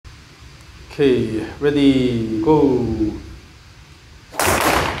Okay, ready, go.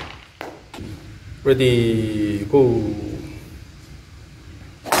 Ready, go.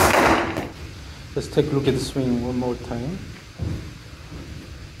 Let's take a look at the swing one more time.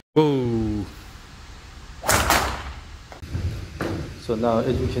 Go. So now,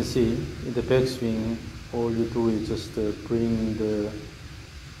 as you can see, in the backswing, all you do is just turn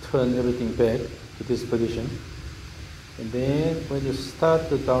everything back to this position. And then when you start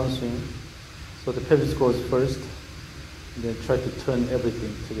the downswing, so the pelvis goes first, and then try to turn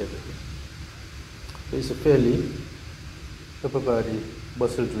everything together. So it's a fairly upper body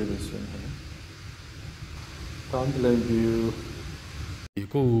muscle driven swing here. Down the line view.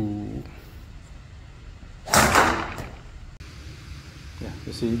 Go. Yeah,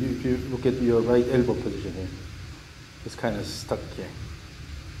 you see, if you look at your right elbow position here, it's kind of stuck here.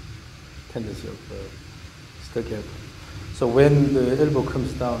 Tendency of stuck here. So when the elbow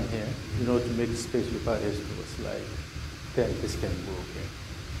comes down here, in order to make space, your body has to slide. Then this can move here.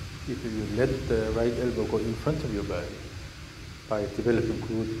 If you let the right elbow go in front of your body by developing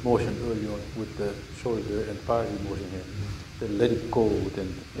good motion early on with the shoulder and body motion here, then let it go,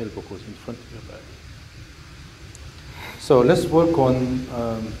 then the elbow goes in front of your body. So let's work on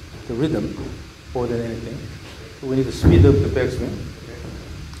the rhythm more than anything. We need to speed up the backswing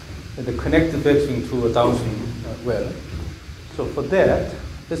and then connect the backswing to a downswing well. So for that,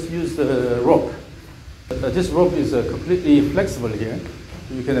 let's use the rope. This rope is completely flexible here,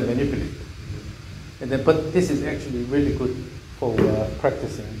 so you can manipulate. And then, but this is actually really good for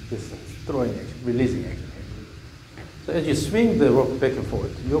practicing this throwing action, releasing action. So as you swing the rope back and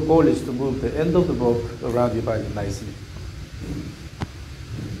forth, your goal is to move the end of the rope around your body nicely.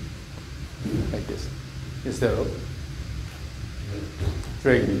 Like this, instead of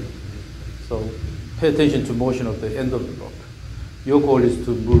dragging. So pay attention to motion of the end of the rope. Your goal is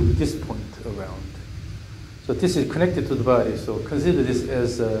to move this point around. So this is connected to the body, so consider this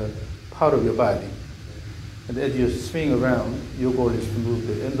as a part of your body. And as you swing around, your goal is to move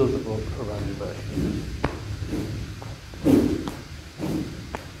the end of the rope around your body.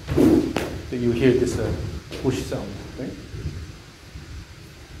 So you hear this whoosh sound, right?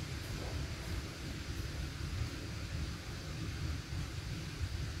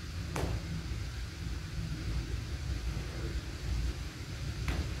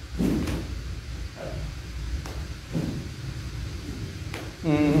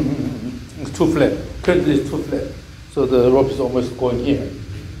 It's too flat. Currently it's too flat. So the rope is almost going here.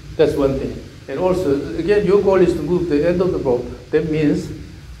 That's one thing. And also, again, your goal is to move the end of the rope. That means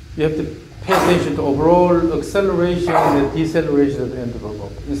you have to pay attention to overall acceleration and deceleration of the end of the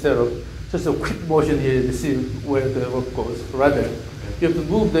rope. Instead of just a quick motion here to see where the rope goes. Rather, you have to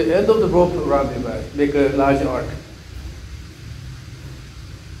move the end of the rope around your body, make a large arc.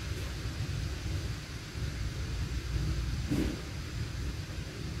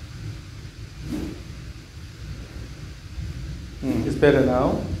 It's better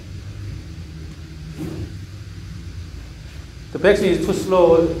now. The backswing is too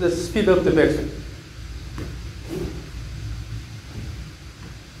slow. Let's speed up the backswing.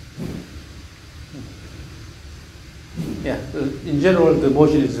 Yeah, in general, the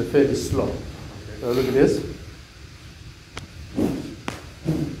motion is fairly slow. So look at this.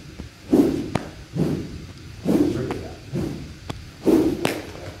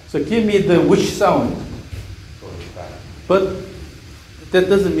 So give me the whoosh sound. But that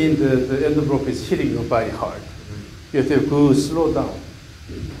doesn't mean the end of the rope is hitting your body hard. You have to go slow down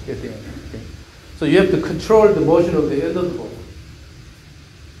at the end. Okay? So you have to control the motion of the end of the rope.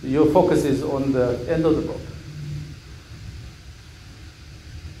 Your focus is on the end of the rope.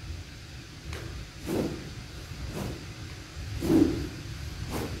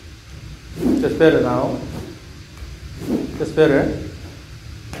 That's better now. That's better.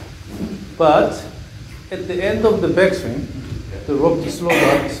 But at the end of the backswing, the rope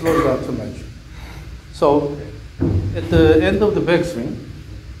slows down too much. So at the end of the backswing,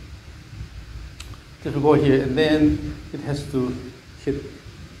 it will go here, and then it has to hit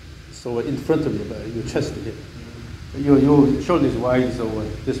so in front of your body, your chest hit. Your shoulder is wide, so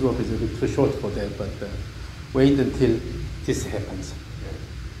this rope is a bit too short for that, but wait until this happens.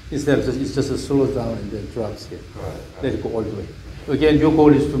 Instead of it's just a slows down and then drops here. Let it go all the way. Again, your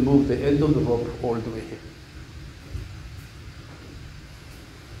goal is to move the end of the rope all the way here.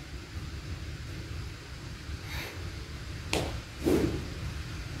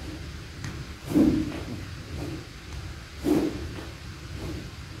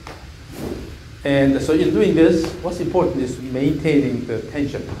 And so in doing this, what's important is maintaining the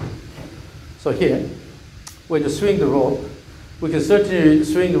tension. So here, when you swing the rope, we can certainly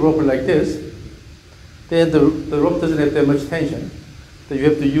swing the rope like this. Then the rope doesn't have that much tension. So you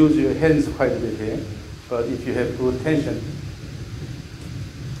have to use your hands quite a bit here. But if you have good tension,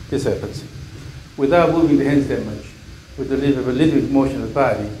 this happens. Without moving the hands that much, with a little bit motion of the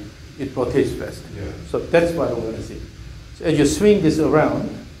body, it rotates fast. Yeah. So that's what I want to see. So as you swing this around,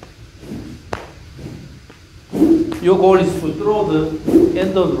 your goal is to throw the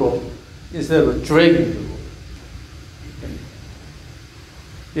end of the rope instead of dragging the rope.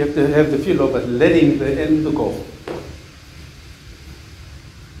 You have to have the feel of letting the end go.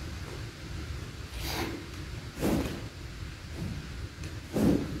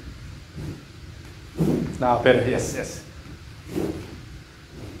 Now better, yes, yes.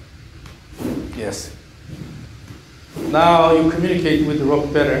 Yes. Now you communicate with the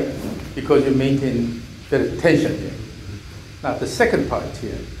rope better because you maintain better tension here. Now the second part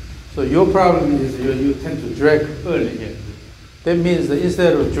here. So your problem is you tend to drag early here. That means that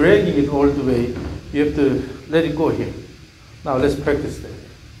instead of dragging it all the way, you have to let it go here. Now let's practice that.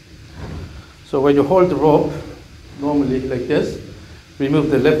 So when you hold the rope, normally like this, remove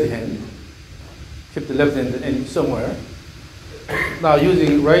the left hand, keep the left hand somewhere. Now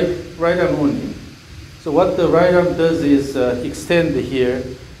using right arm only. So what the right arm does is extend here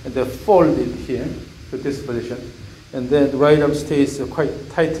and then fold it here to this position. And then the right arm stays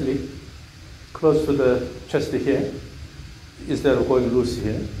quite tightly close to the chest here instead of going loose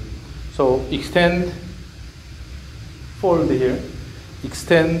here. So extend, fold here,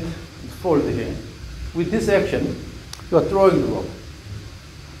 extend, fold here. With this action, you are throwing the rope.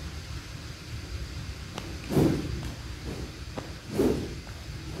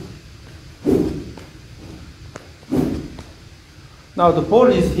 Now the ball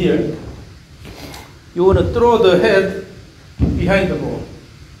is here. You want to throw the head behind the ball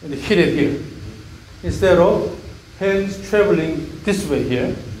and hit it here. Instead of hands traveling this way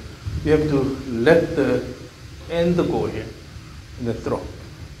here, you have to let the end go here and then throw.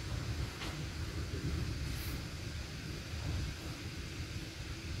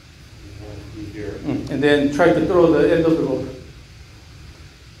 And then try to throw the end of the rope.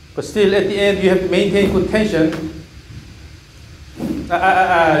 But still at the end you have to maintain good tension.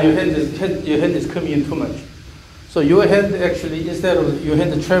 Your hand is coming in too much. So your hand actually, instead of your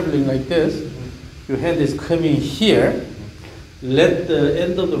hand traveling like this, your hand is coming here. Let the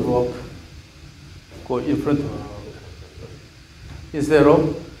end of the rope go in front of you. Instead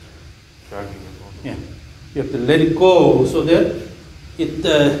of Dragging the ball. yeah, you have to let it go so that it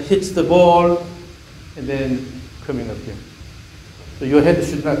hits the ball and then coming up here. So your head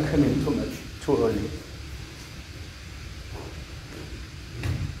should not come in too much, too early.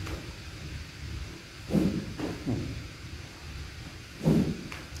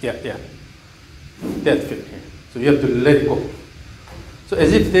 Yeah. That fit here. So you have to let it go. So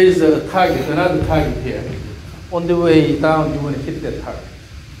as if there is a target, another target here. On the way down, you want to hit that target.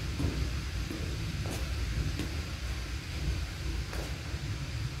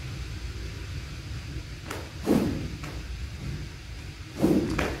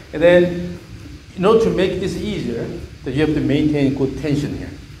 And then, in order to make this easier, that you have to maintain good tension here.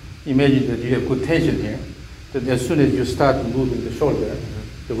 Imagine that you have good tension here. Then as soon as you start moving the shoulder,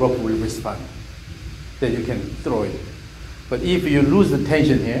 the rope will respond. Then you can throw it. But if you lose the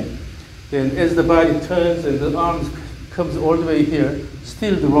tension here, then as the body turns and the arms comes all the way here,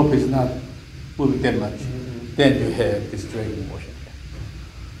 still the rope is not moving that much. Then you have this dragging motion here.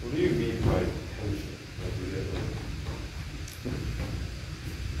 What do you mean by tension?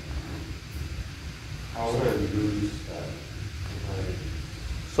 How would I lose that?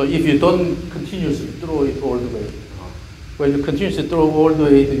 So if you don't continuously throw it all the way, when you continuously throw all the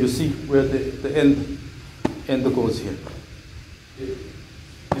way, then you see where the end goes here.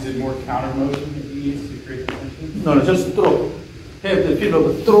 Is it more counter motion that you use to create tension? No, just throw. Have the feel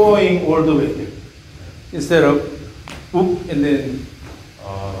of throwing all the way here. Instead of whoop and then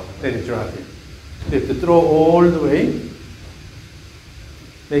let it drop here. You have to throw all the way.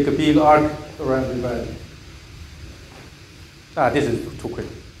 Make a big arc around the body. This is too quick.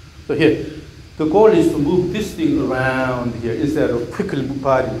 So here, the goal is to move this thing around here instead of quickly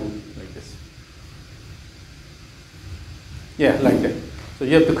body move like this. Yeah, like that. So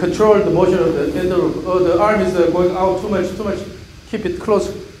you have to control the motion of the end of the arm is going out too much. Keep it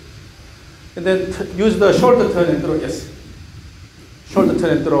close. And then use the shoulder turn and throw, yes. Shoulder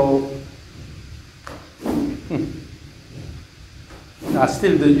turn and throw.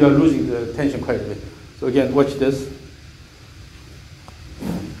 Still you are losing the tension quite a bit. So again, watch this.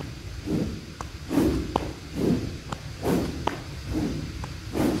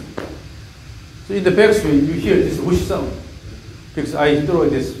 So in the backswing, you hear this whoosh sound. because I throw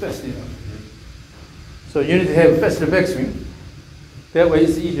this fast enough. So you need to have faster backswing. That way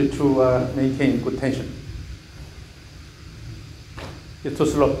it's easier to maintain good tension. It's too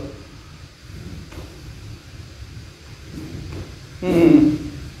slow.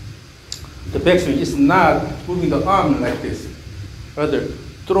 The backswing is not moving the arm like this. Rather,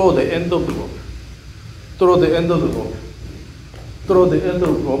 throw the end of the rope. Throw the end of the rope. Throw the end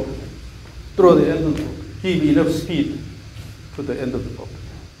of the rope. Throw the end of the rope. Give enough speed to the end of the rope.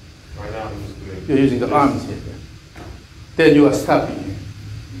 Right now I'm just doing. You're using the arms here. Then you are stopping here.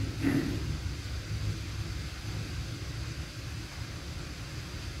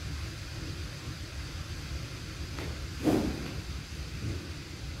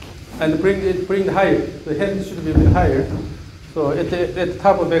 And bring it higher. The hand should be a bit higher. So at the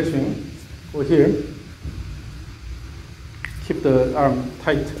top of backswing, over here, keep the arm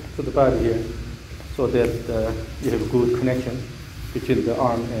tight to the body here, so that you have a good connection between the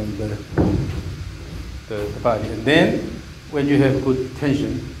arm and the body. And then, when you have good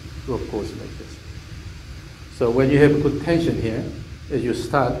tension, rope goes like this. So when you have good tension here, as you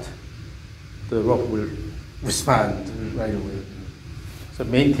start, the rope will respond right away. So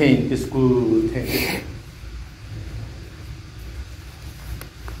maintain this good tension.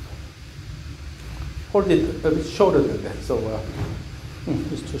 Hold it a bit shorter than that. So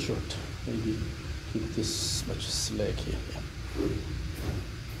it's too short. Maybe keep this much slack here.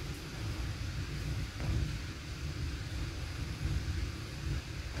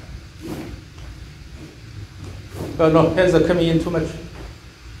 Oh no, hands are coming in too much.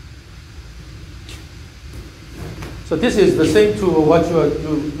 So this is the same to what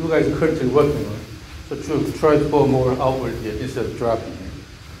you guys are currently working on. So to try to go more outward here instead of dropping here.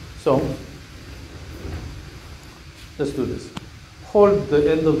 So let's do this. Hold the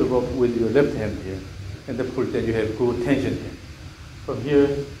end of the rope with your left hand here, and then pull. Then you have good tension here. From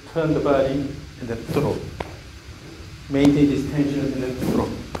here, turn the body and then throw. Maintain this tension and then throw.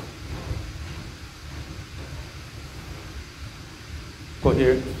 Go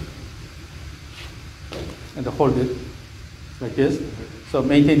here and hold it like this. So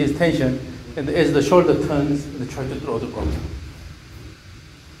maintain this tension, and as the shoulder turns, and try to throw the rope.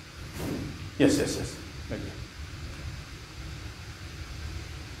 Yes, yes, yes. Like that.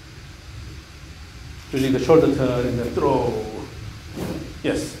 Using the shoulder turn and then throw.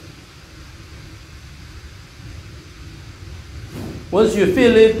 Yes. Once you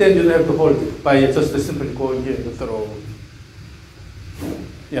feel it, then you don't have to hold it by just simply going here and throw.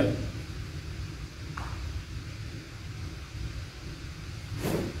 Yeah.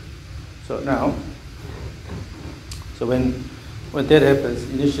 So now, so when that happens,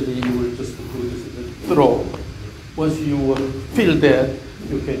 initially you will just do this throw. Once you feel that,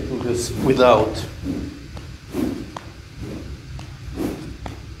 you can do this without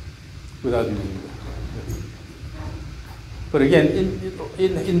using it. But again,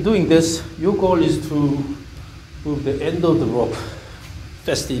 in doing this, your goal is to move the end of the rope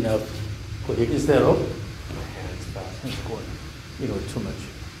fast enough. Go here instead of hands going, too much.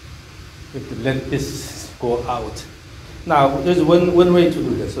 You have to let this go out. Now, there's one way to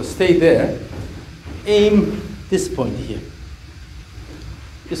do this. So stay there. Aim this point here.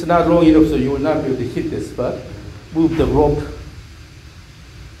 It's not long enough, so you will not be able to hit this, but move the rope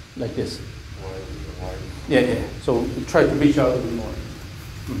like this. Yeah. So try to reach out a little more.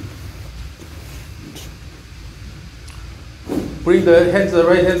 Bring the hands, the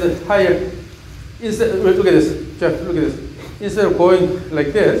right hand higher. Look at this, Jeff, look at this. Instead of going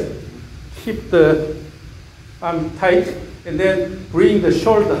like this, keep the arm tight, and then bring the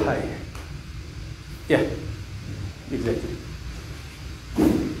shoulder higher. Yeah, exactly.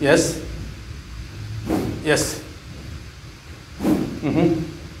 Yes. Yes.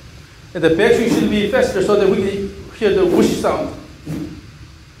 And the backswing should be faster so that we can hear the whoosh sound.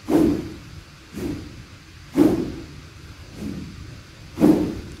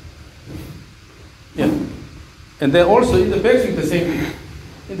 Yeah. And then also in the backswing, the same thing.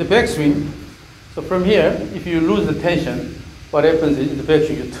 In the backswing, so from here, if you lose the tension, what happens is in the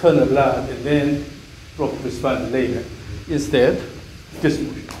backswing you turn a lot and then rope responds later. Instead, this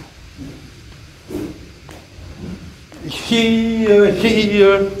motion. Here,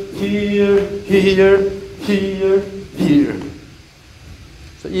 here, here, here, here, here.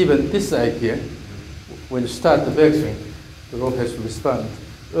 So even this side here, when you start the backswing, the rope has to respond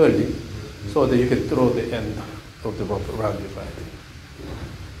early so that you can throw the end of the rope around your body.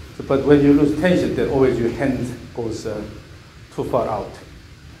 So, but when you lose tension, then always your hand goes too far out.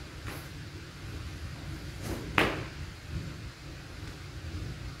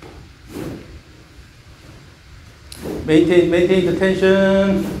 Maintain the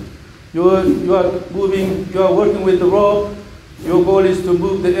tension. You are moving, you are working with the rope. Your goal is to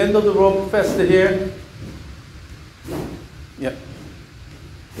move the end of the rope faster here. Yeah.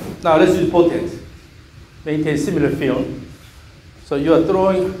 Now let's use both hands. Maintain similar feel. So you are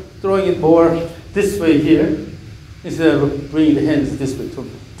throwing it more this way here instead of bringing the hands this way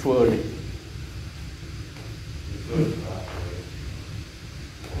too early.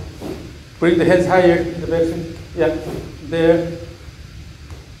 Bring the hands higher in the backswing. Yeah, there.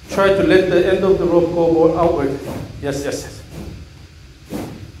 Try to let the end of the rope go more outward. Yes, yes, yes.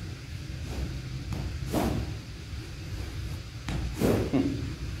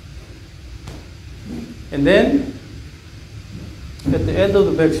 And then, at the end of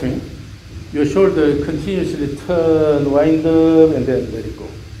the backswing, your shoulder continuously turn, wind up, and then let it go.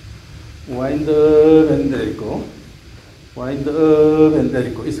 Wind up and let it go. Wind up and let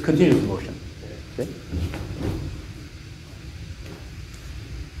it go. It's a continuous motion. Okay?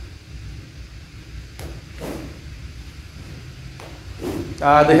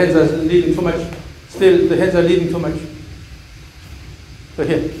 The hands are leading too much. Still, the hands are leading too much. So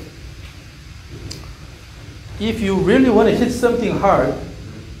here. If you really want to hit something hard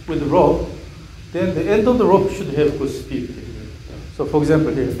with the rope, then the end of the rope should have good speed. So for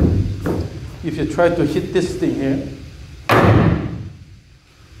example here, if you try to hit this thing here,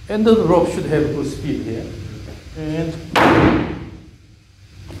 end of the rope should have good speed here. And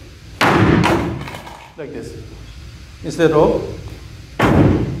like this. Instead of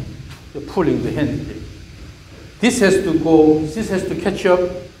you're pulling the hand here. This has to catch up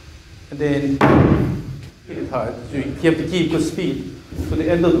and then hit it hard. So you have to keep good speed to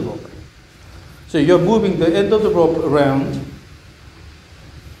the end of the rope. So you're moving the end of the rope around.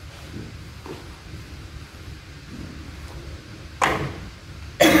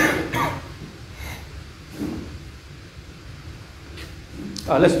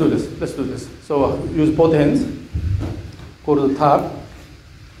 Let's do this. So use both hands. Go to the top.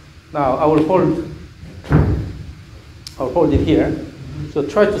 Now I will hold it here. So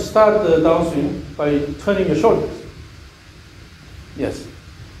try to start the downswing by turning your shoulders. Yes.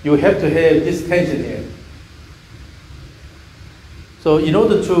 You have to have this tension here. So in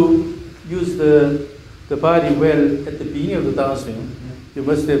order to use the body well at the beginning of the downswing, you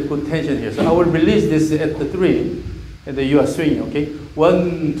must have good tension here. So I will release this at the 3, and then you are swinging, okay?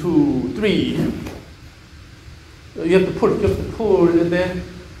 1, 2, 3. You have to pull, and then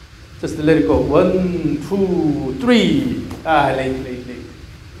just let it go. 1, 2, 3. Late.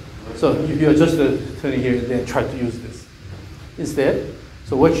 So if you are just turning here, then try to use this instead.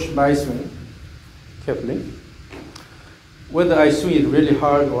 So watch my swing carefully. Whether I swing it really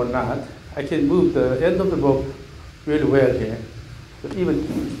hard or not, I can move the end of the rope really well here. So even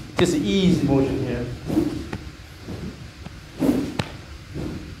just easy motion here.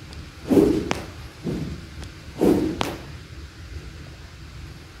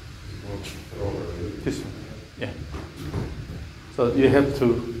 This one, yeah. So you have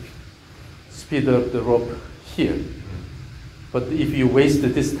to speed up the rope here. But if you waste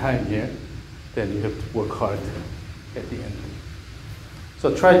this time here, then you have to work hard at the end.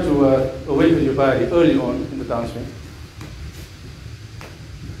 So try to awaken your body early on in the downswing.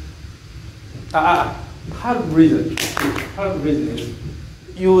 Part of the reason is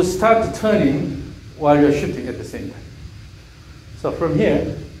you start turning while you're shifting at the same time. So from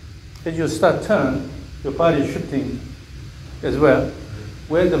here, as you start turn, your body is shifting as well.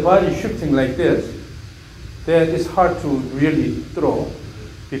 When the body is shifting like this, then it's hard to really throw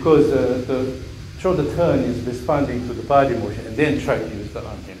because the shoulder turn is responding to the body motion and then try to use the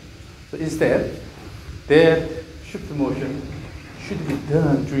arm here. So instead, that shift motion should be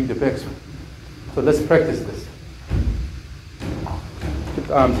done during the backswing. So let's practice this. Keep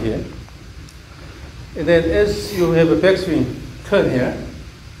the arms here. And then as you have a backswing turn here,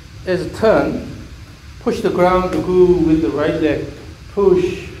 as a turn, push the ground to go with the right leg,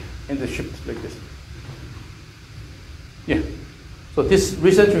 push, and the shift like this. Yeah. So this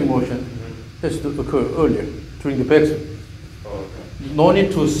recentering motion has to occur earlier during the backswing. No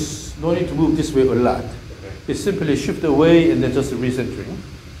need to move this way a lot. Okay. It's simply shift away and then just recentering.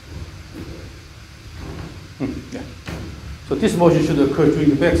 Yeah. So this motion should occur during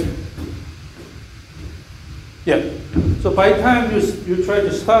the backswing. Yeah. So by the time you try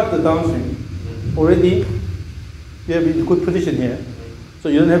to start the downswing, already you have a good position here. So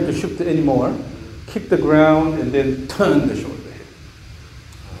you don't have to shift anymore. Kick the ground and then turn the shoulder here.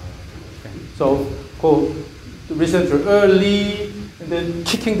 Okay. So go to recenter early and then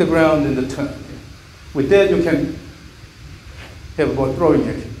kicking the ground and the turn. With that you can have more throwing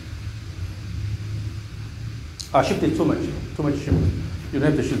action. Shifted too much shift. You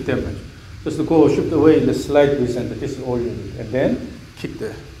don't have to shift that much. Just to go shift away in the slight recenter. This is all you need. And then kick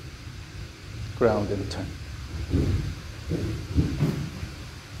the ground and turn.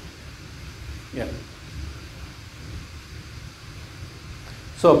 Yeah.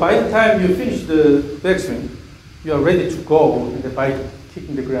 So by the time you finish the backswing, you are ready to go by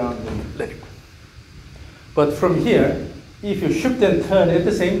kicking the ground and let it go. But from here, if you shift and turn at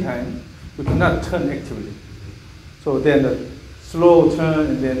the same time, you cannot turn actively. So then a slow turn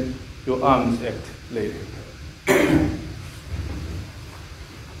and then your arms act later.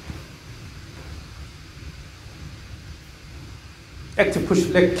 Active push,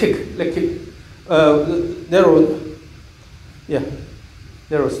 leg kick. Narrow, yeah,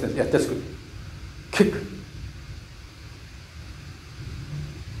 narrow stance, yeah, that's good. Kick.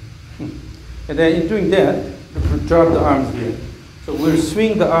 And then in doing that, you drop the arms here. So we'll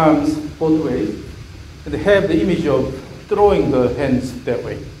swing the arms both ways and have the image of throwing the hands that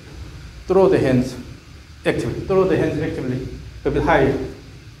way. Throw the hands actively. Throw the hands actively a bit higher.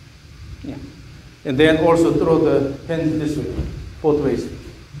 Yeah. And then also throw the hands this way, both ways.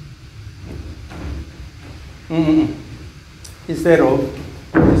 Instead of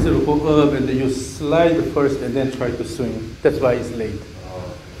go up and then you slide first and then try to swing. That's why it's late.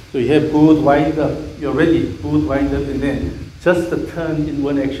 So you have good wind up. You're ready. Good wind up and then just a turn in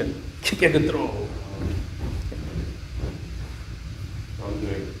one action. Kick and throw.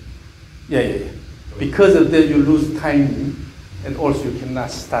 Yeah. Because of that, you lose timing, and also you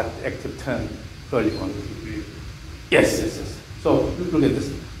cannot start the active turn early on. Yes. So look at this.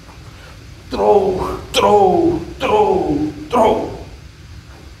 Throw.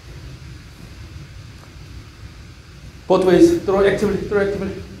 Both ways. Throw actively.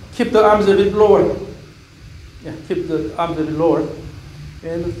 Keep the arms a bit lower. Yeah, keep the arms a bit lower.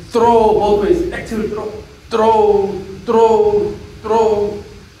 And throw both ways. Actively throw.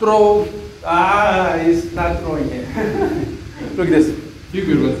 It's not throwing here. Look at this. You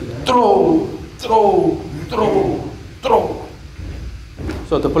good with it? Throw.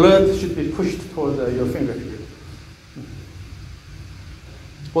 So the blood should be pushed toward your finger.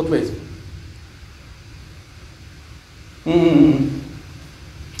 Both ways.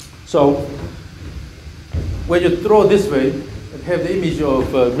 So when you throw this way, and have the image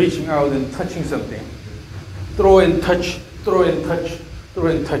of reaching out and touching something. Throw and touch.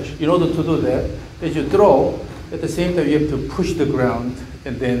 In order to do that, as you throw, at the same time you have to push the ground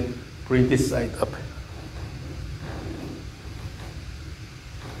and then bring this side up.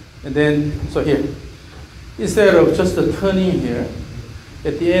 And then, so here, instead of just turning here,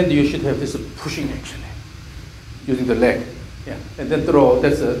 at the end you should have this pushing action using the leg. Yeah, and then throw,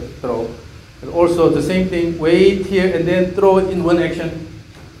 that's a throw. And also the same thing, wait here and then throw it in one action.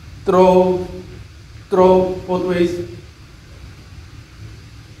 Throw both ways.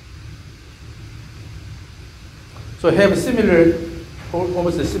 So have a similar,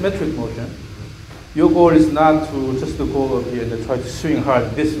 almost a symmetric motion. Your goal is not to just to go up here and try to swing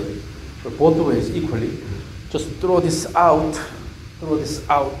hard this way, but both ways equally. Just throw this out,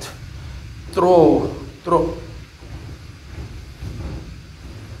 throw.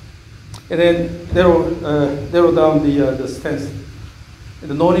 And then narrow down the stance.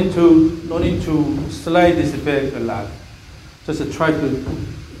 And no need to slide this back a lot. Just try to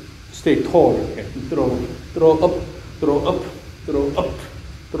stay tall. Okay. Throw up.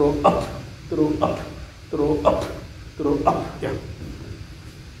 Yeah.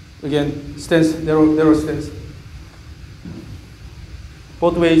 Again, stance, narrow stance.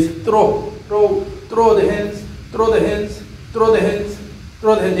 Both ways. Throw the hands.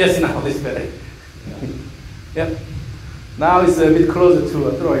 Yes, now this is better. Yeah. Now it's a bit closer to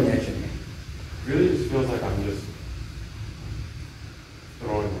a throwing action. Really, it feels like I'm just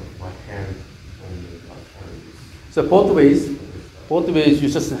throwing my hand on the So both ways you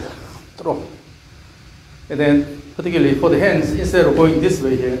just throw. And then particularly for the hands, instead of going this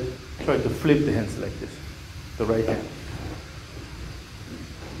way here, try to flip the hands like this, the right hand.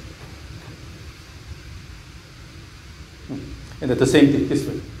 And at the same thing, this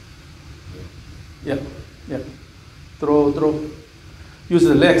way. Yeah. Throw. Use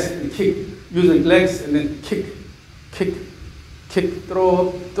the legs and kick. Use the legs and then kick.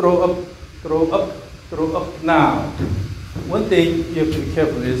 Throw up. Now, one thing you have to be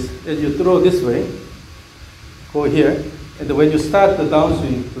careful is as you throw this way, go here, and when you start the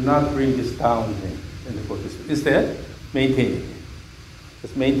downswing, do not bring this down here and go this way. Instead, maintain it.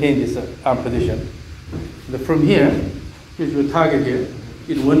 Just maintain this arm position. And from here, here's your target here.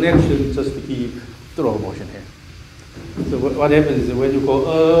 In one action, just to keep throw motion here. So what happens is when you go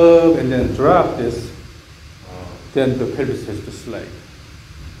up and then drop this, then the pelvis has to slide.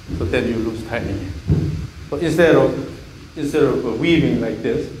 So then you lose timing. But instead of weaving like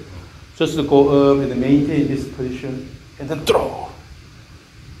this, just to go up and maintain this position and then throw.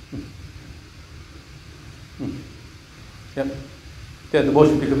 Yep. Then the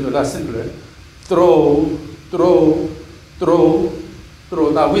motion becomes a lot simpler. Throw, throw, throw, throw.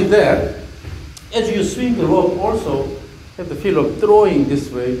 Now with that, as you swing the rope also, you have the feel of throwing this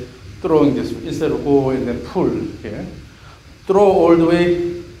way, throwing this way, instead of go and then pull here. Throw all the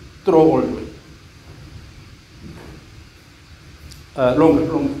way, throw all the way. Longer.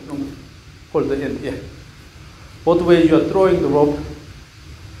 Hold the end, yeah. Both ways you are throwing the rope.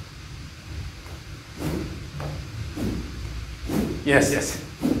 Yes.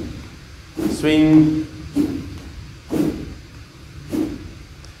 Swing.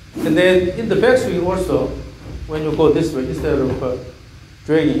 And then in the backswing also, when you go this way, instead of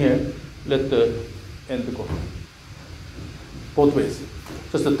dragging here, let the end go. Both ways.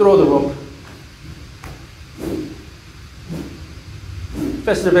 Just to throw the rope.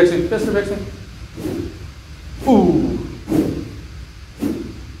 Faster backswing. Ooh.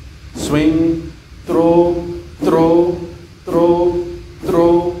 Swing, throw.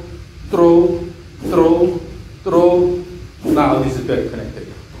 Now this is very connected.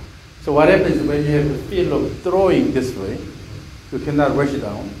 So what happens is when you have the feel of throwing this way, you cannot rush it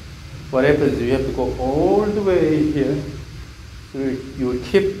down. What happens is you have to go all the way here. So you will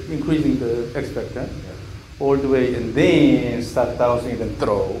keep increasing the X factor all the way, and then start downswing and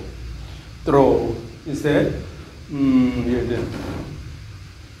then throw. Instead, here then.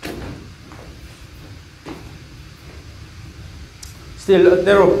 Still a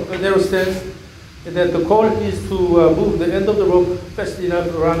narrow stance, and then the goal is to move the end of the rope fast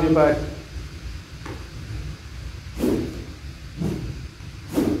enough around your back.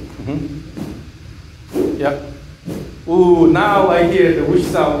 Yeah. Ooh, now I hear the whoosh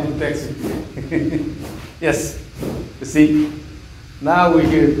sound in backswing. Yes, you see? Now we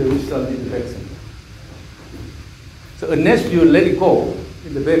hear the whoosh sound in the backswing. So unless you let it go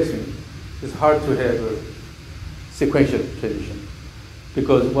in the backswing, it's hard to have a sequential transition.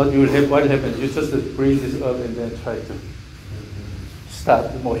 Because what happens, you just breathe this up and then try to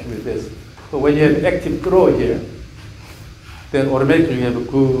start the motion with this. But when you have active throw here, then automatically you have a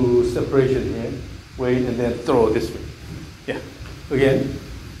good separation here. Wait and then throw this way. Yeah. Again.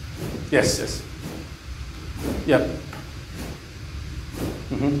 Yes. Yep.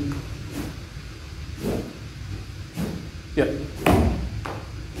 Yep.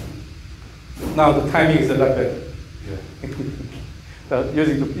 Now the timing is a lot better. Yeah.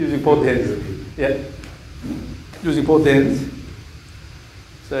 Using both hands. Yeah. Using both hands.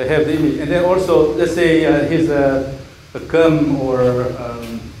 So I have the image. And then also, let's say here's a gum or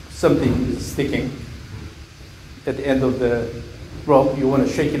something is sticking at the end of the rope. You want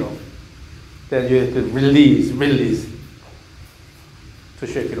to shake it off. Then you have to release to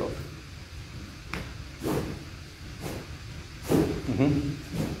shake it off.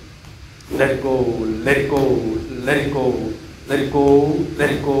 Let it go, let it go, let it go, let it go, let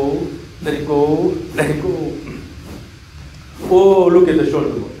it go, let it go, let it go. Oh, look at the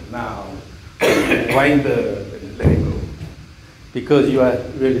shoulder motion. Now, wind and let it go. Because you are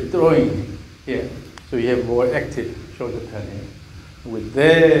really throwing here, so you have more active shoulder turn here. With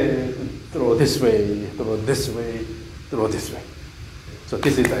that, throw this way, throw this way, throw this way. So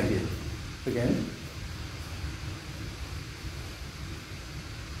this is the idea. Again.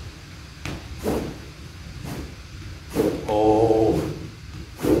 Oh.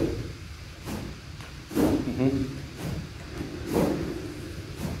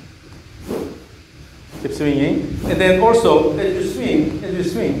 Keep swinging. And then also, as you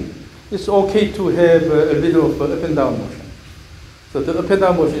swing, it's okay to have a little of up and down motion. So the up and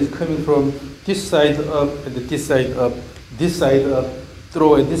down motion is coming from this side up and this side up,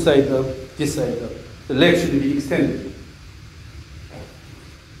 throw and this side up, this side up. The leg should be extended.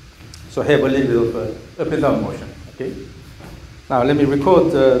 So have a little bit of up and down motion, okay? Now let me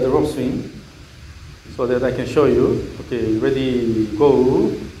record the rope swing so that I can show you. Okay, ready,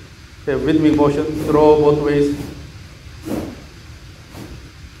 go. Have rhythmic motion, throw both ways.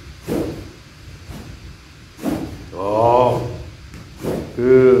 Oh,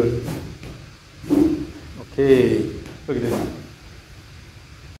 good. Okay, look at this.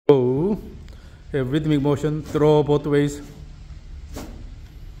 Go. Have rhythmic motion, throw both ways.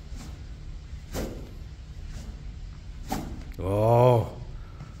 Oh,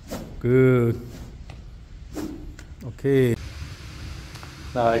 good. Okay.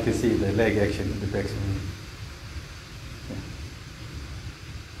 Now I can see the leg action in the backswing. Yeah.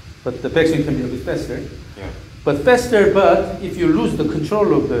 But the backswing can be a bit faster. Yeah. But faster, but if you lose the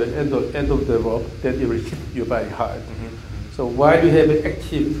control of the end of the rope, then it will hit your body hard. So while you have an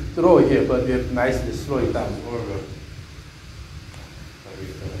active throw here, but you have to nicely slow it down. More of a, like we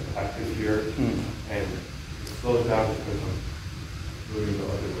said, active here, and slow it down because I'm moving the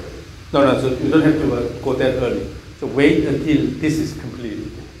other way. No, so you don't have to go that early. So wait until this is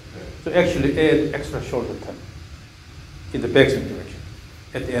completed. So actually add extra shoulder turn in the backswing direction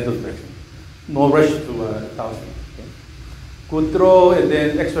at the end of the backswing. No rush to downswing. Okay. Good throw and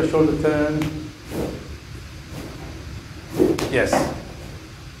then extra shoulder turn. Yes.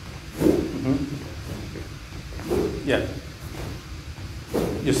 Yeah.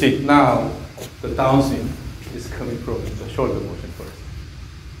 You see now the downswing is coming from the shoulder motion first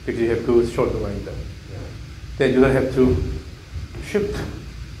because you have good shoulder wind down. Then you don't have to shift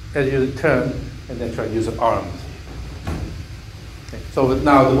as you turn and then try to use the arms. Okay. So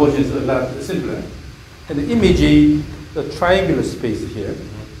now the motion is a lot simpler. And the imaging, the triangular space here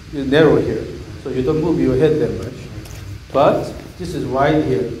is narrow here, so you don't move your head that much. But this is wide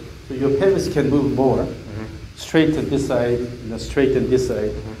here, so your pelvis can move more. Straighten this side, straighten this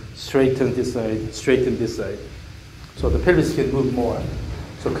side, straighten this side, straighten this side. So the pelvis can move more.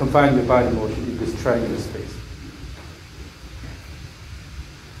 So confine your body motion in this triangular space.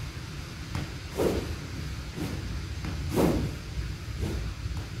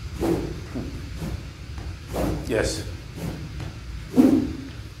 Yes.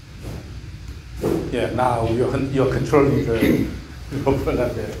 Yeah, now you're controlling the rope a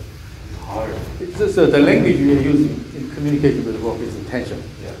lot better. Harder. So the language we are using in communication with the rope is the tension.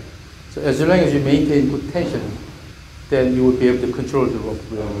 Yeah. So as long as you maintain good tension, then you will be able to control the rope.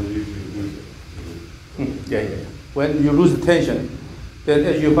 Yeah. When you lose the tension, then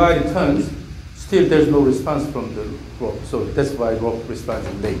as your body turns, still there's no response from the rope. So that's why rope responds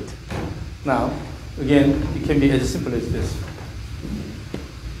late. Now, again, it can be as simple as this.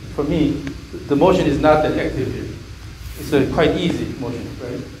 For me, the motion is not that active here. It's a quite easy motion,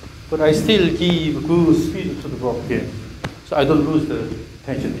 right? But I still give good speed to the rope here. So I don't lose the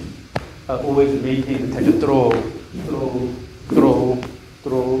tension. I always maintain the tension. Throw, throw, throw,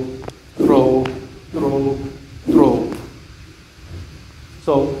 throw, throw, throw, throw.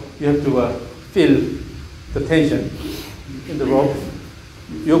 So you have to feel the tension in the rope.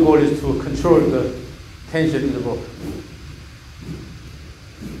 Your goal is to control the tension in the rope.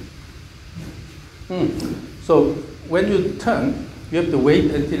 So when you turn, you have to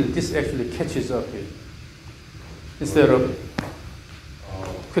wait until this actually catches up here. Instead of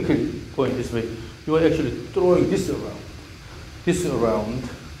quickly going this way, you are actually throwing this around, this around,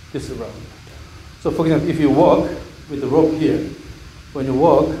 this around. So for example, if you walk with the rope here, when you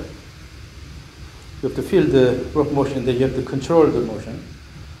walk, you have to feel the rope motion and then you have to control the motion.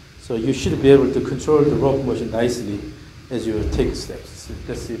 So you should be able to control the rope motion nicely as you take steps. So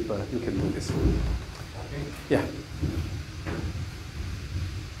let's see if you can do this. Yeah.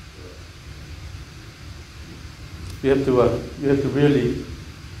 You have to really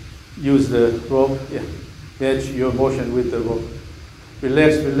use the rope. Yeah. Match your motion with the rope.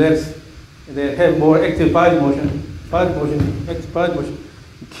 Relax, relax, and then have more active body motion. Body motion, active body motion.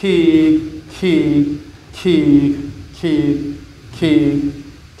 Kick, kick, kick, kick, kick,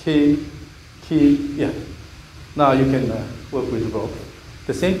 kick, kick. Yeah. Now you can work with the rope.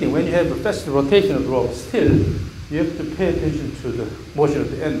 The same thing, when you have a fast rotation of the rope, still you have to pay attention to the motion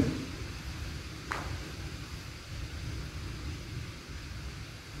at the end.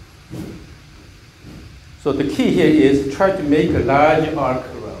 So the key here is try to make a large arc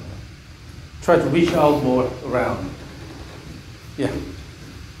around. Try to reach out more around. Yeah.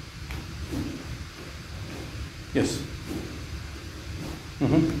 Yes.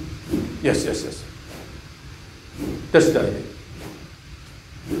 Yes, yes, yes. That's the idea.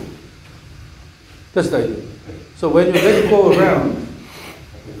 That's the idea. So when you let it go around,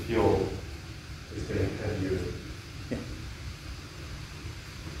 I can feel it's getting heavier. yeah.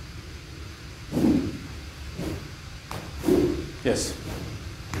 Yes.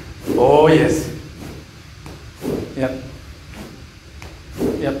 Oh yes. Yep.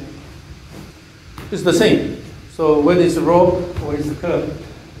 Yep. It's the same. So whether it's a rope or it's a club,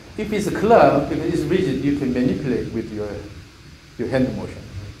 if it's a club, if it is rigid, you can manipulate with your hand motion.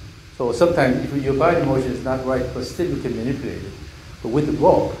 So sometimes if your body motion is not right, but still you can manipulate it. But with the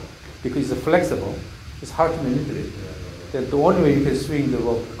rope, because it's flexible, it's hard to manipulate. Then the only way you can swing the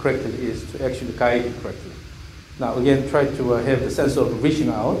rope correctly is to actually guide it correctly. Now again, try to have the sense of reaching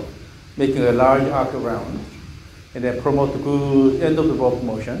out, making a large arc around, and then promote the good end of the rope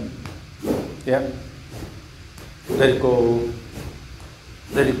motion. Yeah. Let it go.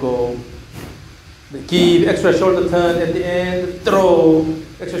 Let it go. Give extra shoulder turn at the end, throw,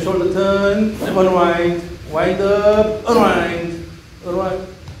 extra shoulder turn, unwind, wind up, unwind, unwind,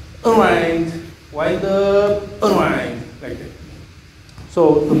 unwind, wind up, unwind, like that.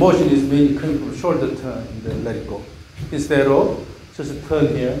 So the motion is mainly coming from shoulder turn and then let it go. Instead of just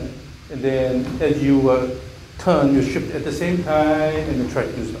turn here, and then as you turn, you shift at the same time, and then try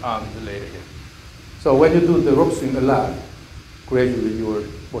to use the arm later. So when you do the rope swing a lot, gradually your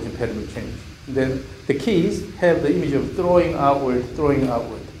motion pattern will change. Then the keys have the image of throwing outward, throwing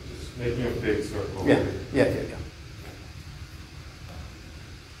outward. Just making a big circle. Yeah. Yes.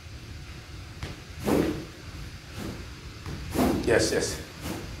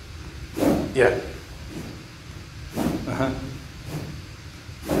 Yeah.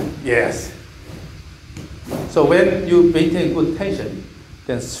 Yes. So when you maintain good tension,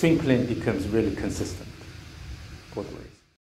 then swing plane becomes really consistent both ways.